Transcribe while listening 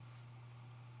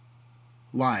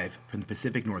Live from the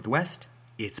Pacific Northwest,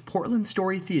 it's Portland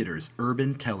Story Theater's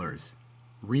Urban Tellers.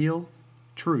 Real,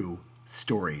 true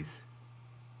stories.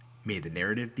 May the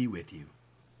narrative be with you.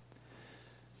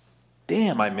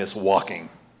 Damn, I miss walking.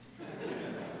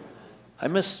 I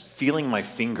miss feeling my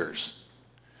fingers.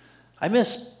 I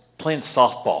miss playing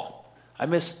softball. I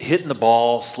miss hitting the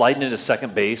ball, sliding into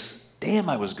second base. Damn,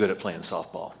 I was good at playing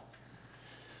softball.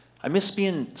 I miss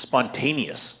being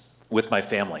spontaneous with my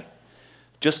family.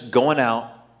 Just going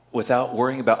out without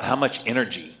worrying about how much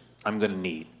energy I'm going to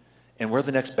need and where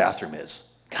the next bathroom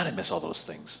is. God, I miss all those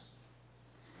things.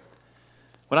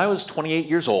 When I was 28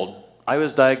 years old, I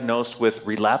was diagnosed with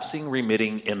relapsing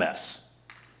remitting MS.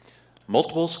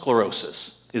 Multiple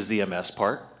sclerosis is the MS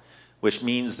part, which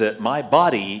means that my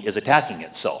body is attacking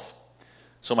itself.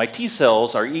 So my T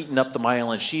cells are eating up the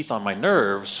myelin sheath on my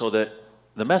nerves so that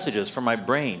the messages from my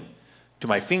brain to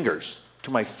my fingers,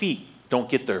 to my feet, don't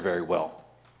get there very well.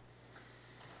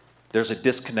 There's a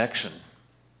disconnection.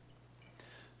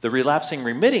 The relapsing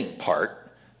remitting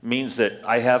part means that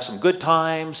I have some good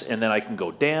times and then I can go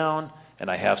down,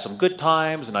 and I have some good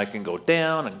times and I can go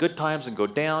down, and good times and go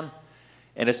down.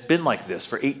 And it's been like this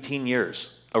for 18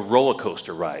 years, a roller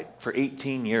coaster ride for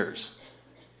 18 years.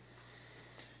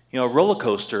 You know, a roller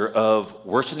coaster of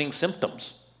worsening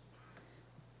symptoms.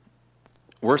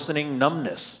 Worsening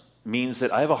numbness means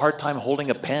that I have a hard time holding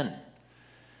a pen,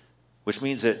 which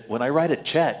means that when I write a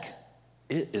check,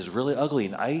 it is really ugly,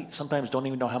 and I sometimes don't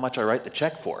even know how much I write the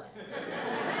check for.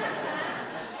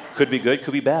 Could be good,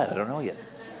 could be bad, I don't know yet.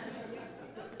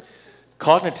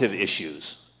 Cognitive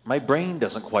issues. My brain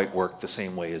doesn't quite work the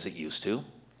same way as it used to.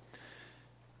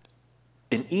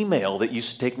 An email that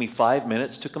used to take me 5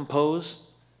 minutes to compose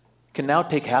can now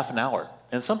take half an hour.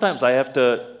 And sometimes I have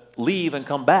to leave and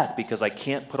come back because I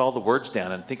can't put all the words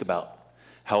down and think about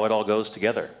how it all goes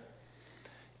together.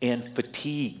 And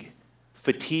fatigue.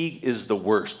 Fatigue is the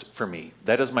worst for me.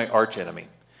 That is my arch enemy.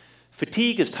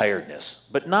 Fatigue is tiredness,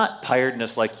 but not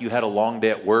tiredness like you had a long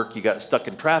day at work, you got stuck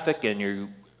in traffic, and you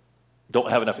don't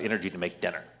have enough energy to make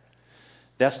dinner.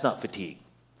 That's not fatigue.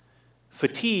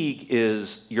 Fatigue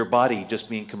is your body just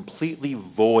being completely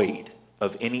void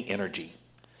of any energy.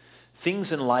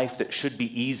 Things in life that should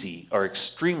be easy are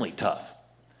extremely tough.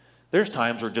 There's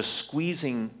times where just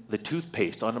squeezing the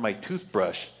toothpaste onto my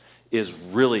toothbrush is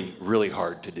really, really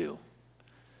hard to do.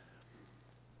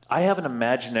 I have an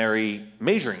imaginary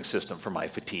measuring system for my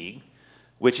fatigue,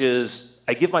 which is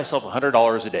I give myself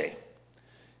 $100 a day.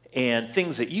 And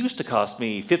things that used to cost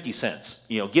me 50 cents,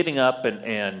 getting up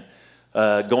and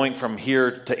going from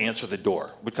here to answer the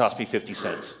door would cost me 50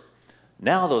 cents.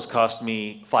 Now those cost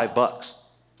me $5.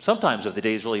 Sometimes if the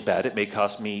day's really bad, it may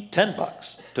cost me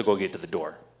 $10 to go get to the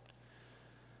door.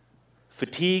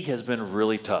 Fatigue has been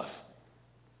really tough.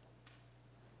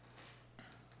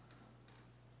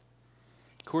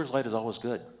 Coors Light is always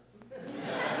good.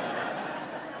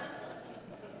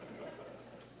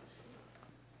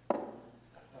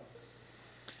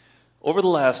 Over the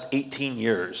last 18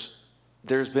 years,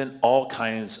 there's been all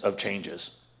kinds of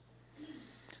changes.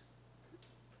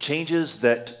 Changes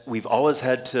that we've always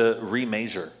had to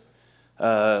remeasure.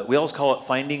 We always call it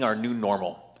finding our new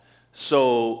normal.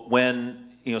 So when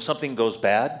something goes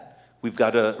bad, we've got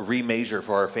to remeasure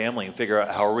for our family and figure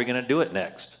out how are we going to do it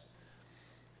next.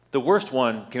 The worst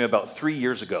one came about 3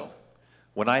 years ago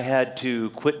when I had to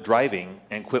quit driving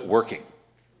and quit working.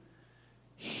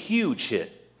 Huge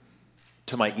hit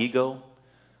to my ego,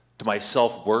 to my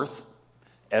self-worth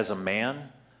as a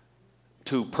man,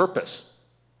 to purpose.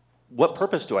 What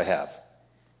purpose do I have?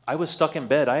 I was stuck in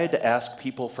bed. I had to ask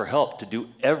people for help to do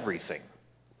everything.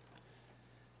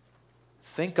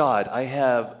 Thank God I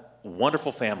have a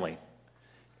wonderful family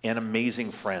and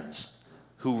amazing friends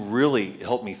who really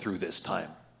helped me through this time.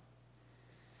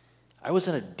 I was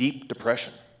in a deep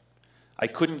depression. I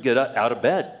couldn't get out of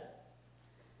bed.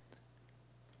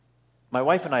 My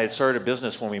wife and I had started a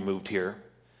business when we moved here,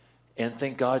 and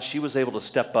thank God she was able to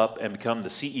step up and become the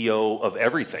CEO of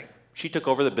everything. She took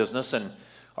over the business, and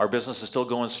our business is still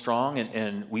going strong,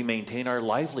 and we maintain our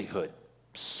livelihood.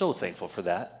 So thankful for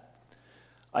that.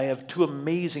 I have two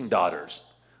amazing daughters,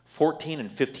 14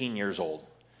 and 15 years old,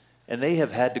 and they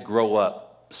have had to grow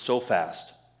up so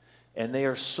fast. And they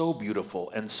are so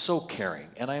beautiful and so caring,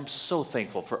 and I am so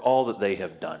thankful for all that they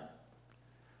have done.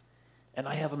 And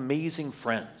I have amazing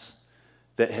friends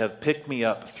that have picked me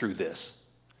up through this.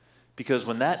 Because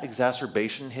when that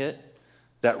exacerbation hit,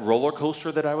 that roller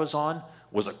coaster that I was on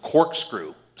was a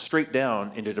corkscrew straight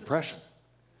down into depression.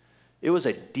 It was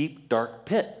a deep, dark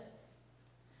pit.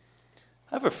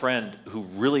 I have a friend who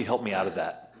really helped me out of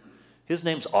that. His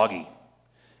name's Augie.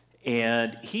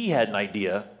 And he had an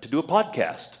idea to do a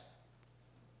podcast.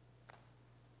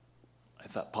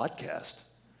 thought, podcast?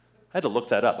 I had to look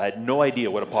that up. I had no idea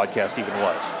what a podcast even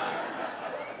was.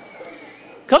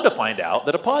 Come to find out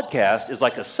that a podcast is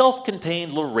like a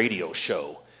self-contained little radio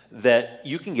show that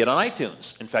you can get on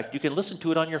iTunes. In fact, you can listen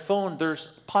to it on your phone.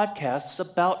 There's podcasts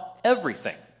about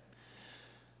everything.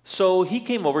 So he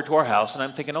came over to our house, and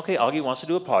I'm thinking, okay, Augie wants to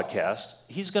do a podcast.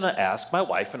 He's going to ask my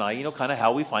wife and I, kind of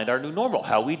how we find our new normal,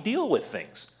 how we deal with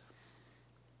things.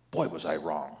 Boy, was I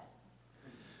wrong.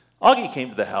 Augie came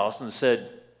to the house and said,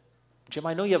 Jim,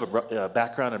 I know you have a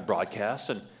background in broadcast,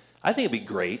 and I think it'd be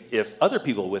great if other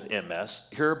people with MS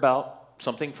hear about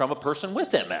something from a person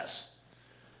with MS.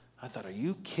 I thought, are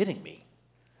you kidding me?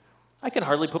 I can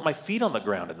hardly put my feet on the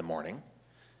ground in the morning.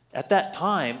 At that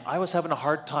time, I was having a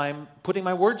hard time putting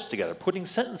my words together, putting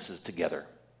sentences together.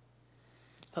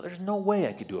 I thought, there's no way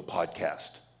I could do a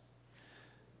podcast.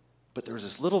 But there was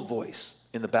this little voice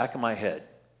in the back of my head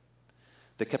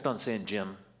that kept on saying,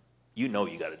 Jim, you know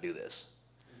you got to do this.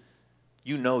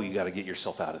 You know you got to get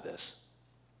yourself out of this.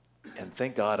 And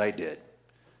thank God I did,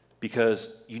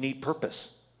 because you need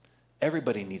purpose.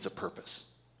 Everybody needs a purpose.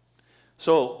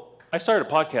 So I started a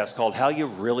podcast called How You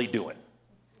Really Doing?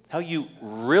 How you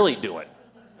really doing?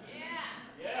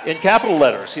 Yeah. In capital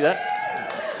letters, see that?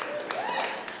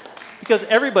 Because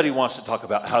everybody wants to talk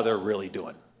about how they're really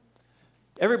doing.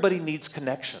 Everybody needs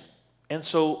connection. And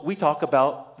so we talk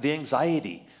about the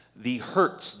anxiety, the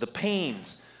hurts, the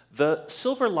pains, the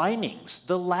silver linings,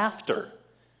 the laughter.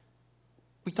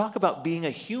 We talk about being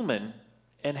a human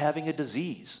and having a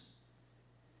disease.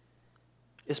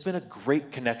 It's been a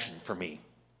great connection for me.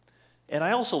 And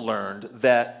I also learned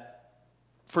that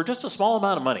for just a small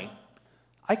amount of money,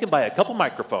 I can buy a couple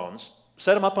microphones,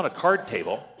 set them up on a card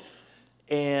table,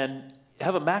 and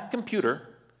have a Mac computer,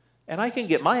 and I can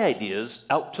get my ideas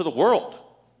out to the world.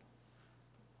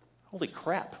 Holy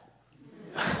crap.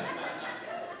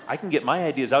 I can get my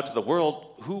ideas out to the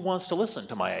world. Who wants to listen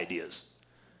to my ideas?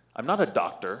 I'm not a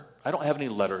doctor. I don't have any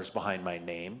letters behind my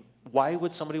name. Why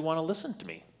would somebody want to listen to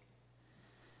me?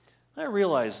 I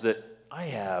realized that I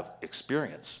have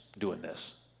experience doing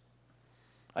this.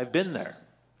 I've been there.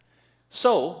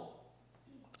 So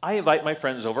I invite my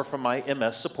friends over from my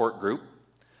MS support group,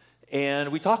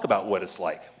 and we talk about what it's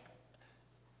like.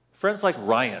 Friends like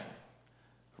Ryan.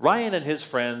 Ryan and his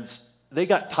friends, they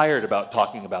got tired about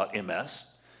talking about MS.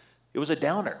 It was a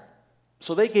downer.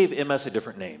 So they gave MS a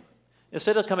different name.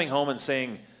 Instead of coming home and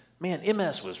saying, man,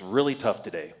 MS was really tough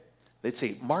today, they'd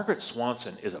say, Margaret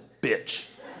Swanson is a bitch.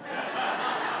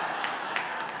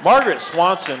 Margaret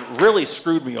Swanson really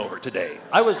screwed me over today.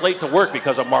 I was late to work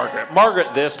because of Margaret.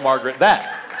 Margaret this, Margaret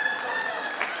that.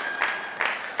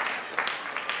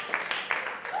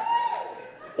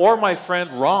 Or my friend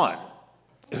Ron,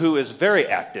 who is very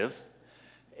active,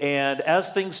 and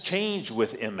as things change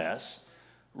with MS,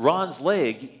 Ron's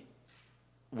leg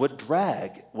would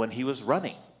drag when he was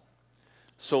running.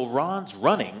 So Ron's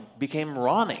running became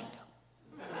Ronning.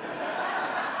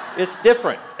 It's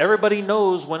different. Everybody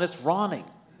knows when it's Ronning.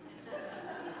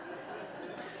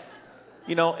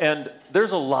 And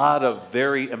there's a lot of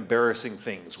very embarrassing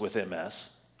things with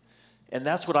MS. And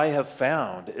that's what I have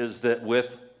found, is that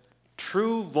with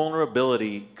true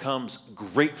vulnerability comes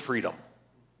great freedom.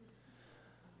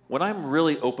 When I'm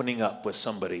really opening up with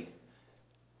somebody,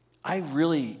 I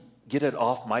really get it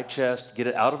off my chest, get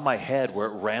it out of my head where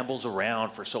it rambles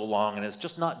around for so long, and it's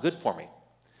just not good for me.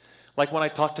 Like when I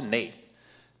talked to Nate.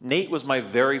 Nate was my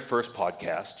very first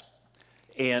podcast,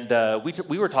 and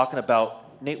we were talking about,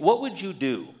 Nate, what would you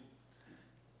do,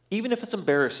 even if it's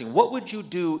embarrassing, what would you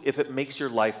do if it makes your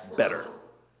life better?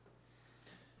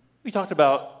 We talked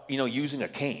about, using a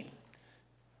cane,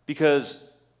 because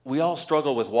we all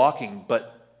struggle with walking,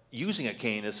 but using a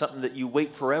cane is something that you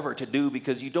wait forever to do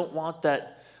because you don't want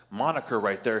that moniker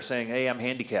right there saying, hey, I'm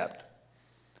handicapped.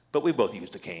 But we both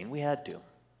used a cane. We had to.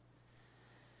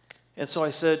 And so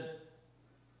I said,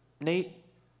 Nate,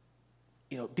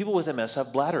 people with MS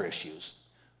have bladder issues.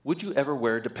 Would you ever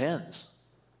wear Depends,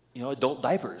 adult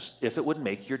diapers, if it would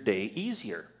make your day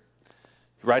easier?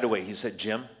 Right away, he said,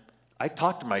 Jim, I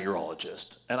talked to my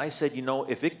urologist, and I said,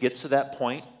 if it gets to that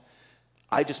point,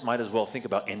 I just might as well think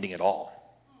about ending it all.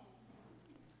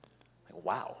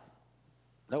 Wow,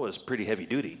 that was pretty heavy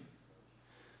duty.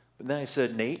 But then I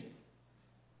said, Nate,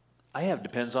 I have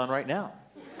Depends on right now.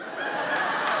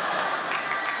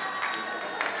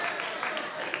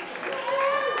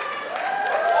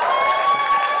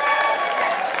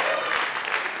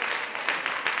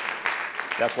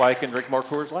 That's why I can drink more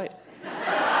Coors Light.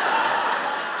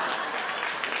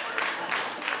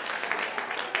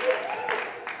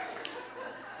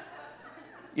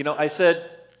 I said,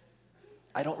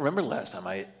 I don't remember the last time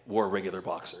I wore regular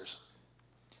boxers.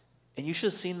 And you should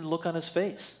have seen the look on his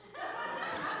face.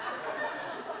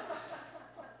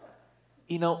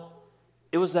 You know,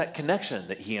 it was that connection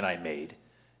that he and I made.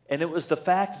 And it was the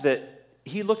fact that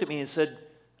he looked at me and said,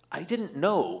 I didn't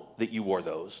know that you wore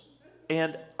those.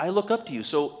 And I look up to you.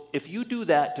 So if you do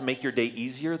that to make your day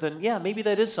easier, then yeah, maybe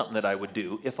that is something that I would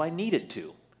do if I needed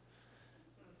to.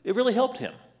 It really helped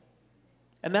him.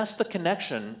 And that's the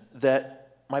connection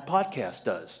that my podcast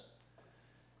does.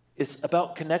 It's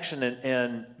about connection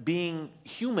and being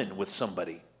human with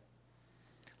somebody.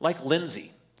 Like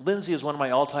Lindsay. Lindsay is one of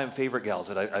my all-time favorite gals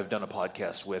that I've done a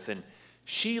podcast with, and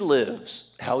she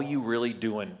lives how you really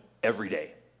doing every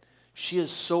day. She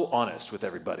is so honest with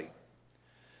everybody.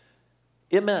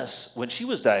 MS, when she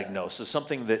was diagnosed, is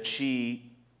something that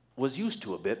she was used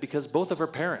to a bit because both of her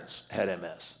parents had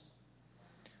MS.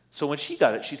 So when she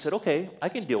got it, she said, okay, I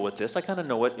can deal with this. I kind of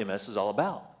know what MS is all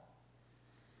about.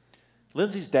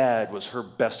 Lindsay's dad was her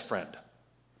best friend.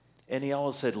 And he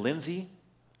always said, Lindsay,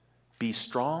 be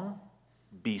strong,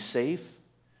 be safe,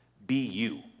 be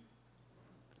you.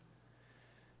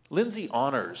 Lindsay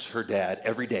honors her dad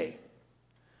every day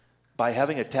by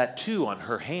having a tattoo on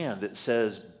her hand that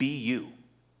says, be you.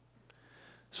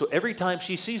 So every time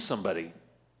she sees somebody,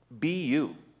 be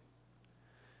you.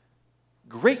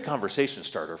 Great conversation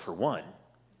starter for one.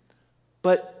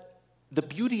 But the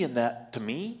beauty in that, to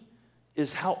me,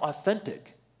 is how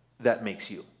authentic that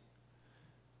makes you.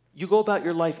 You go about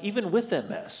your life, even with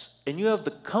MS, and you have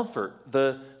the comfort,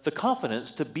 the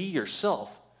confidence to be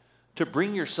yourself, to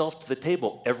bring yourself to the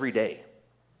table every day.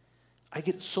 I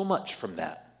get so much from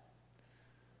that.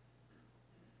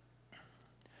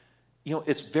 You know,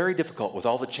 it's very difficult with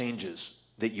all the changes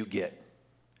that you get,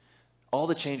 all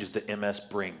the changes that MS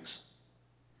brings.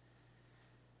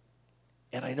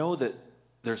 And I know that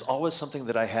there's always something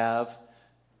that I have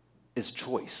is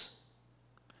choice.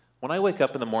 When I wake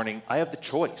up in the morning, I have the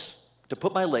choice to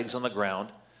put my legs on the ground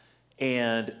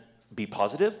and be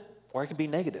positive, or I can be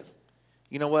negative.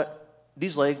 You know what?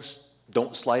 These legs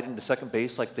don't slide into second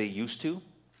base like they used to.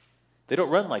 They don't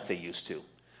run like they used to.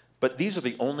 But these are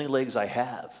the only legs I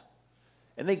have.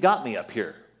 And they got me up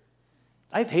here.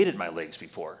 I've hated my legs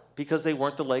before because they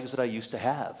weren't the legs that I used to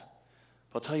have.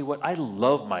 But I'll tell you what, I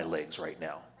love my legs right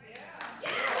now.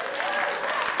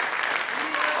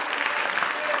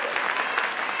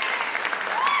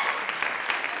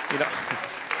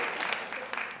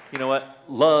 You know what?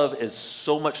 Love is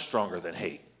so much stronger than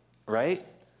hate, right?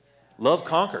 Love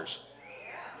conquers.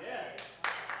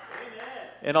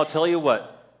 And I'll tell you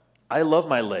what, I love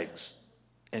my legs.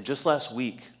 And just last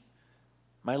week,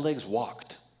 my legs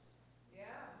walked.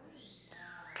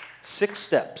 6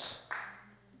 steps.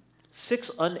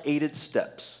 6 unaided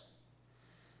steps.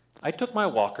 I took my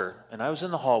walker, and I was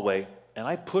in the hallway, and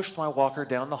I pushed my walker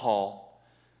down the hall.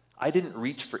 I didn't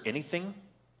reach for anything.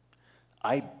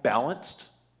 I balanced.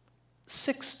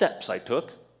 6 steps I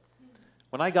took.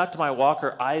 When I got to my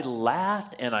walker, I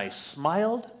laughed and I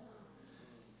smiled.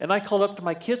 And I called up to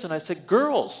my kids and I said,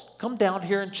 girls, come down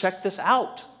here and check this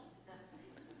out.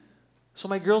 So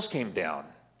my girls came down.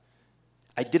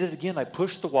 I did it again. I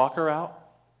pushed the walker out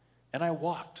and I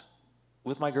walked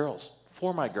with my girls,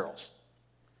 for my girls.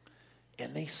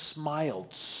 And they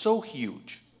smiled so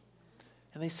huge.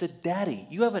 And they said, Daddy,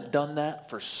 you haven't done that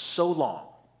for so long.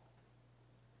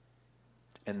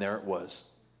 And there it was,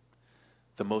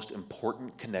 the most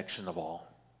important connection of all,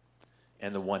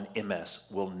 and the one MS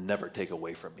will never take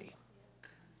away from me.